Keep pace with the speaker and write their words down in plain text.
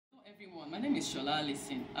Everyone, my name is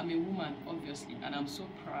ALLYSON. I'm a woman, obviously, and I'm so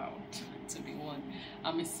proud to be one.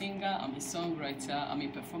 I'm a singer, I'm a songwriter, I'm a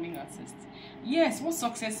performing artist. Yes, what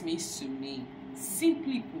success means to me,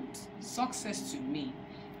 simply put, success to me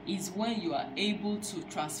is when you are able to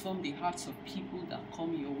transform the hearts of people that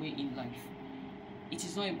come your way in life. It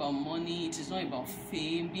is not about money, it is not about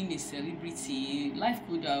fame, being a celebrity. Life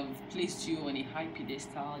could have placed you on a high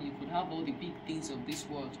pedestal, you could have all the big things of this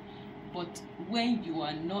world. But when you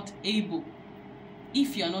are not able,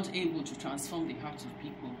 if you are not able to transform the hearts of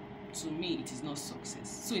people, to me it is not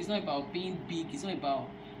success. So it's not about being big, it's not about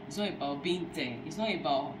being there, it's not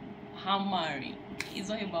about hammering, it's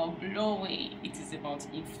not about blowing, it is about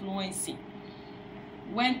influencing.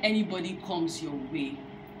 When anybody comes your way,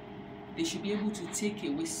 they should be able to take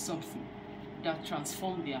away something that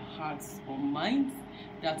transforms their hearts or minds,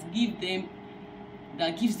 that gives them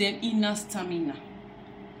inner stamina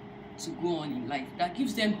to go on in life, that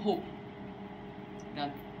gives them hope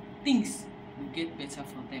that things will get better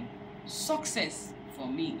for them. Success for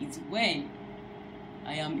me is when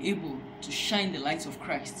I am able to shine the light of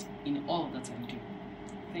Christ in all that I do.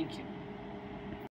 Thank you.